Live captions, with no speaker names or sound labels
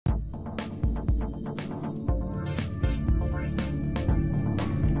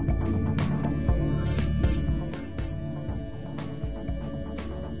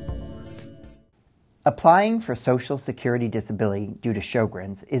Applying for Social Security disability due to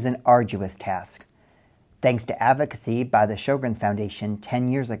Sjögrens is an arduous task. Thanks to advocacy by the Sjögrens Foundation 10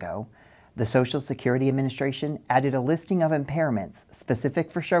 years ago, the Social Security Administration added a listing of impairments specific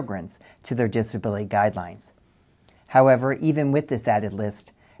for Sjögrens to their disability guidelines. However, even with this added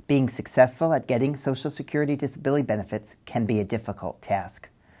list, being successful at getting Social Security disability benefits can be a difficult task.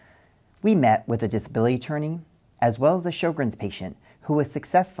 We met with a disability attorney, as well as a Sjögrens patient who was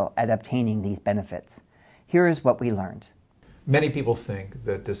successful at obtaining these benefits. Here is what we learned. Many people think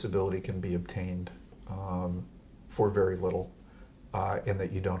that disability can be obtained for very little and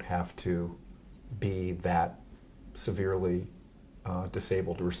that you don't have to be that severely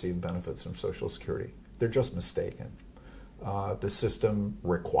disabled to receive benefits from Social Security. They're just mistaken. The system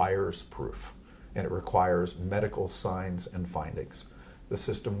requires proof, and it requires medical signs and findings. The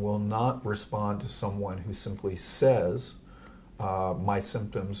system will not respond to someone who simply says, my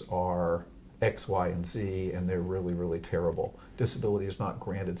symptoms are X, Y, and Z, and they're really, really terrible. Disability is not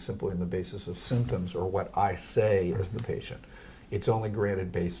granted simply on the basis of symptoms or what I say as the patient. It's only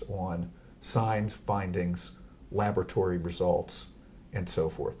granted based on signs, findings, laboratory results, and so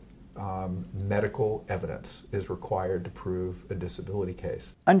forth. Medical evidence is required to prove a disability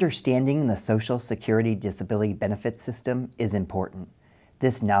case. Understanding the Social Security disability benefit system is important.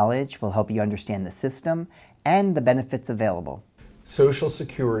 This knowledge will help you understand the system and the benefits available. Social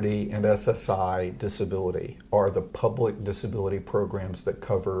Security and SSI disability are the public disability programs that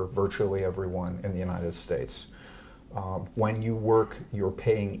cover virtually everyone in the United States. When you work, you're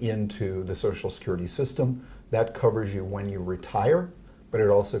paying into the Social Security system. That covers you when you retire, but it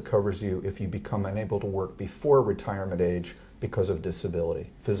also covers you if you become unable to work before retirement age because of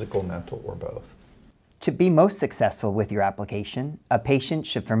disability, physical, mental, or both. To be most successful with your application, a patient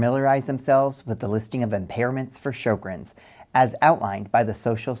should familiarize themselves with the listing of impairments for Sjögrens, as outlined by the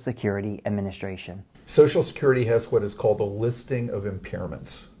Social Security Administration. Social Security has what is called a listing of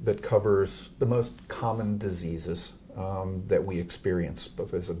impairments that covers the most common diseases that we experience,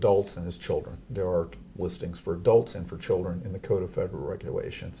 both as adults and as children. There are listings for adults and for children in the Code of Federal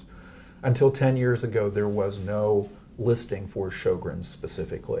Regulations. Until 10 years ago, there was no listing for Sjögrens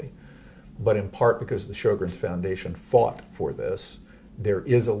specifically. But in part because the Sjögrens Foundation fought for this, there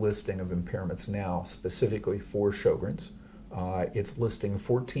is a listing of impairments now specifically for Sjögrens. It's listing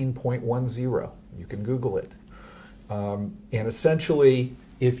 14.10. You can Google it. And essentially,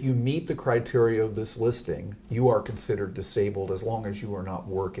 if you meet the criteria of this listing, you are considered disabled as long as you are not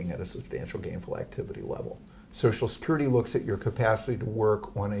working at a substantial gainful activity level. Social Security looks at your capacity to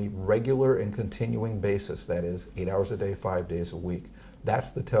work on a regular and continuing basis, that is, 8 hours a day, 5 days a week.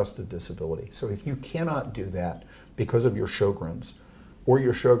 That's the test of disability. So if you cannot do that because of your Sjögrens, or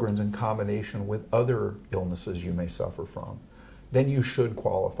your Sjögrens in combination with other illnesses you may suffer from, then you should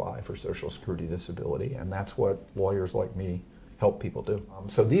qualify for Social Security disability, and that's what lawyers like me help people do.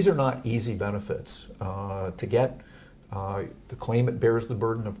 So these are not easy benefits to get. The claimant bears the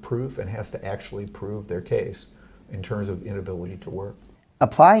burden of proof and has to actually prove their case in terms of inability to work.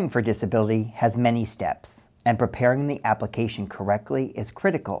 Applying for disability has many steps, and preparing the application correctly is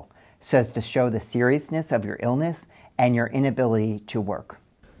critical so as to show the seriousness of your illness and your inability to work.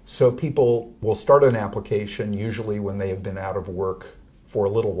 So people will start an application usually when they have been out of work for a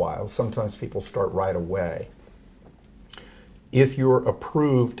little while. Sometimes people start right away. If you're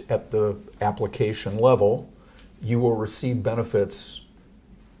approved at the application level, you will receive benefits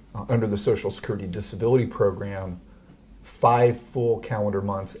under the Social Security Disability Program 5 full calendar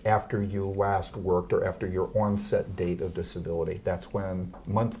months after you last worked or after your onset date of disability. That's when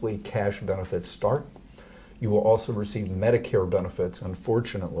monthly cash benefits start. You will also receive Medicare benefits.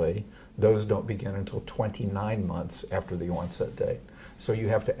 Unfortunately, those don't begin until 29 months after the onset date. So you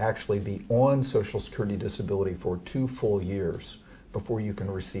have to actually be on Social Security disability for 2 full years before you can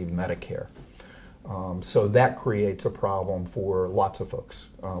receive Medicare. So that creates a problem for lots of folks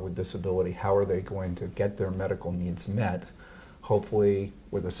with disability. How are they going to get their medical needs met? Hopefully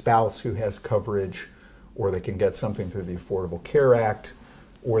with a spouse who has coverage, or they can get something through the Affordable Care Act,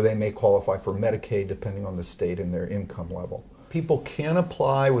 or they may qualify for Medicaid depending on the state and their income level. People can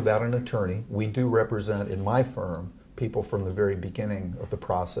apply without an attorney. We do represent, in my firm, people from the very beginning of the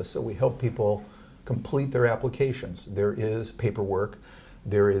process, so we help people complete their applications. There is paperwork.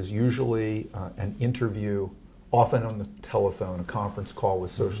 There is usually an interview, often on the telephone, a conference call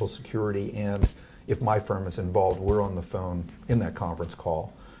with Social Security, and if my firm is involved, we're on the phone in that conference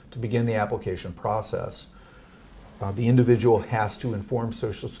call to begin the application process. The individual has to inform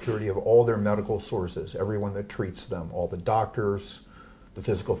Social Security of all their medical sources, everyone that treats them, all the doctors, the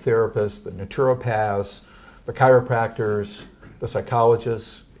physical therapists, the naturopaths, the chiropractors, the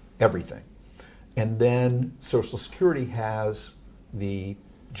psychologists, everything. And then Social Security has the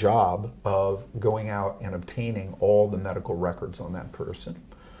job of going out and obtaining all the medical records on that person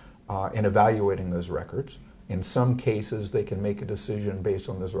and evaluating those records. In some cases, they can make a decision based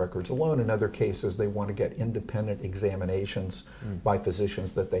on those records alone. In other cases, they want to get independent examinations by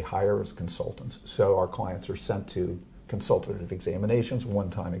physicians that they hire as consultants. So our clients are sent to consultative examinations,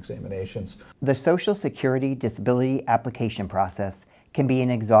 one-time examinations. The Social Security disability application process can be an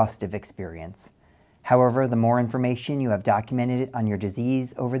exhaustive experience. However, the more information you have documented on your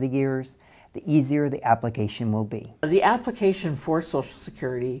disease over the years, the easier the application will be. The application for Social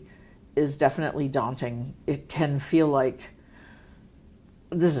Security is definitely daunting. It can feel like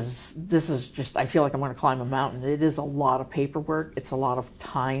this is just, I feel like I'm going to climb a mountain. It is a lot of paperwork. It's a lot of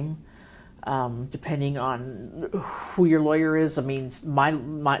time, depending on who your lawyer is. I mean,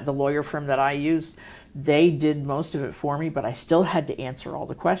 the lawyer firm that I used, they did most of it for me, but I still had to answer all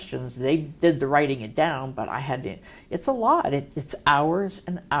the questions. They did the writing it down, but I had to. It's a lot. It's hours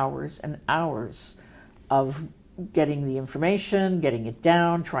and hours and hours of getting the information, getting it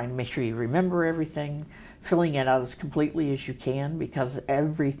down, trying to make sure you remember everything, filling it out as completely as you can, because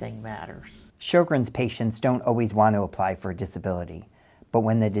everything matters. Sjögren's patients don't always want to apply for a disability, but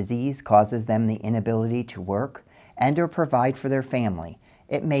when the disease causes them the inability to work and or provide for their family,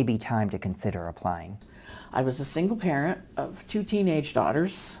 it may be time to consider applying. I was a single parent of 2 teenage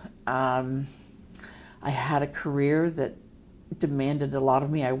daughters. I had a career that demanded a lot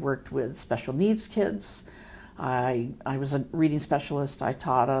of me. I worked with special needs kids. I was a reading specialist. I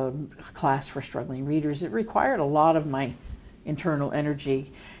taught a class for struggling readers. It required a lot of my internal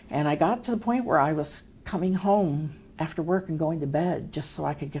energy. And I got to the point where I was coming home after work and going to bed just so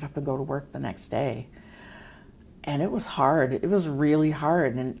I could get up and go to work the next day. And it was hard. It was really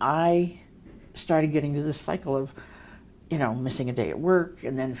hard. And I started getting to this cycle of, missing a day at work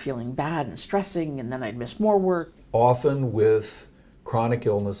and then feeling bad and stressing, and then I'd miss more work. Often with chronic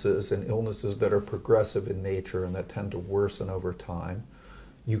illnesses and illnesses that are progressive in nature and that tend to worsen over time,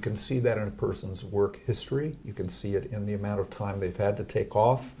 you can see that in a person's work history. You can see it in the amount of time they've had to take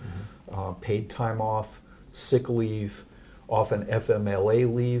off, paid time off, sick leave. Often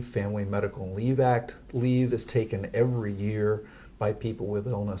FMLA leave, Family Medical Leave Act leave, is taken every year by people with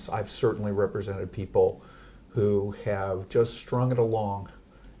illness. I've certainly represented people who have just strung it along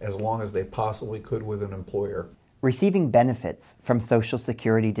as long as they possibly could with an employer. Receiving benefits from Social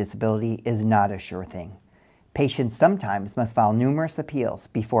Security disability is not a sure thing. Patients sometimes must file numerous appeals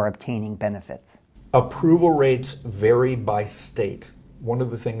before obtaining benefits. Approval rates vary by state. One of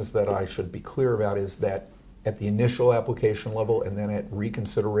the things that I should be clear about is that at the initial application level and then at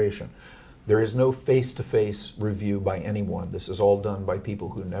reconsideration, there is no face-to-face review by anyone. This is all done by people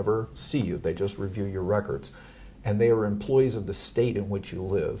who never see you. They just review your records. And they are employees of the state in which you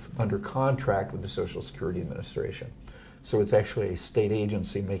live under contract with the Social Security Administration. So it's actually a state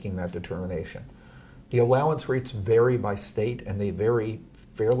agency making that determination. The allowance rates vary by state, and they vary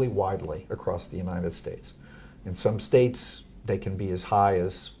fairly widely across the United States. In some states, they can be as high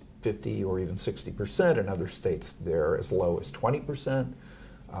as 50 or even 60%. In other states, they're as low as 20%.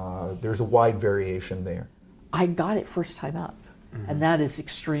 There's a wide variation there. I got it first time up, and that is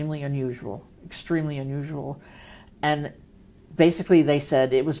extremely unusual, extremely unusual. And basically they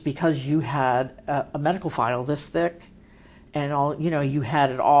said it was because you had a medical file this thick and all, you had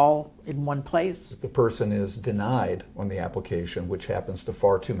it all in one place. If the person is denied on the application, which happens to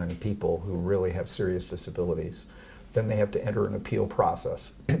far too many people who really have serious disabilities, then they have to enter an appeal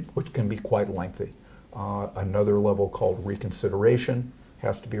process, which can be quite lengthy. Another level called reconsideration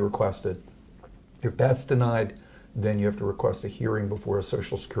has to be requested. If that's denied, then you have to request a hearing before a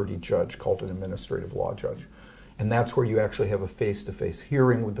Social Security judge called an administrative law judge. And that's where you actually have a face-to-face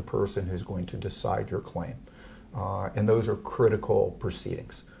hearing with the person who's going to decide your claim. And those are critical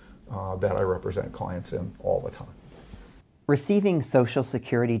proceedings that I represent clients in all the time. Receiving Social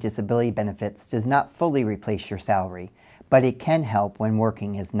Security disability benefits does not fully replace your salary, but it can help when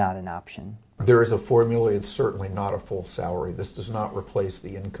working is not an option. There is a formula. It's certainly not a full salary. This does not replace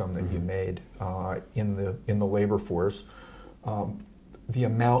the income that you made in the labor force. The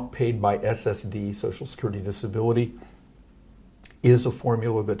amount paid by SSD, Social Security Disability, is a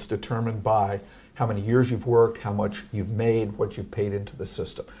formula that's determined by how many years you've worked, how much you've made, what you've paid into the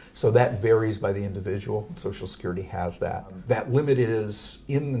system. So that varies by the individual. Social Security has that. That limit is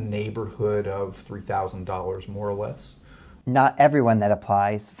in the neighborhood of $3,000 more or less. Not everyone that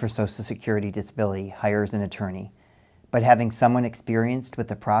applies for Social Security disability hires an attorney, but having someone experienced with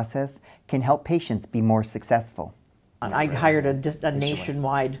the process can help patients be more successful. I hired a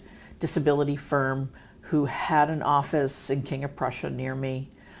nationwide disability firm who had an office in King of Prussia near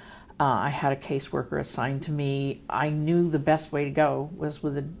me. I had a caseworker assigned to me. I knew the best way to go was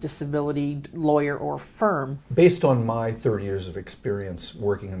with a disability lawyer or firm. Based on my 30 years of experience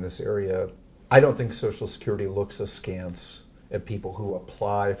working in this area, I don't think Social Security looks askance at people who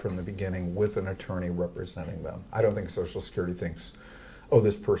apply from the beginning with an attorney representing them. I don't think Social Security thinks, oh,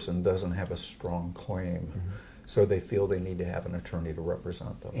 this person doesn't have a strong claim, so they feel they need to have an attorney to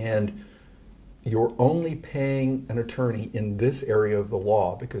represent them. And you're only paying an attorney in this area of the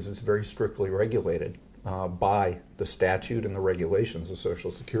law, because it's very strictly regulated by the statute and the regulations of Social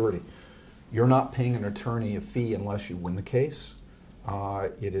Security. You're not paying an attorney a fee unless you win the case.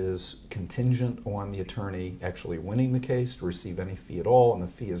 It is contingent on the attorney actually winning the case to receive any fee at all, and the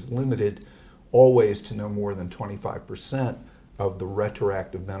fee is limited always to no more than 25% of the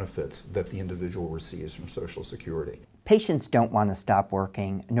retroactive benefits that the individual receives from Social Security. Patients don't want to stop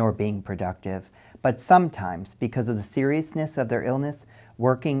working nor being productive, but sometimes, because of the seriousness of their illness,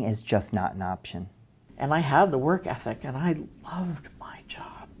 working is just not an option. And I had the work ethic, and I loved my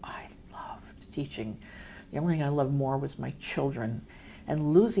job. I loved teaching. The only thing I loved more was my children.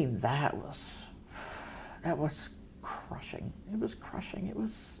 And losing that was crushing. It was crushing.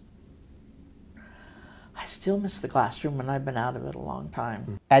 I still miss the classroom, and I've been out of it a long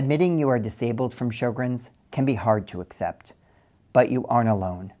time. Admitting you are disabled from Sjögrens can be hard to accept, but you aren't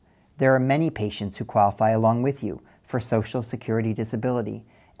alone. There are many patients who qualify along with you for Social Security disability,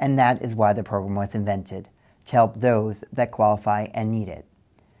 and that is why the program was invented, to help those that qualify and need it.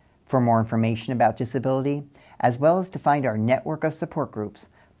 For more information about disability, as well as to find our network of support groups,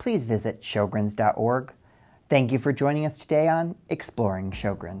 please visit sjögrens.org. Thank you for joining us today on Exploring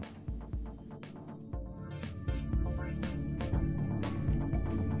Sjögrens.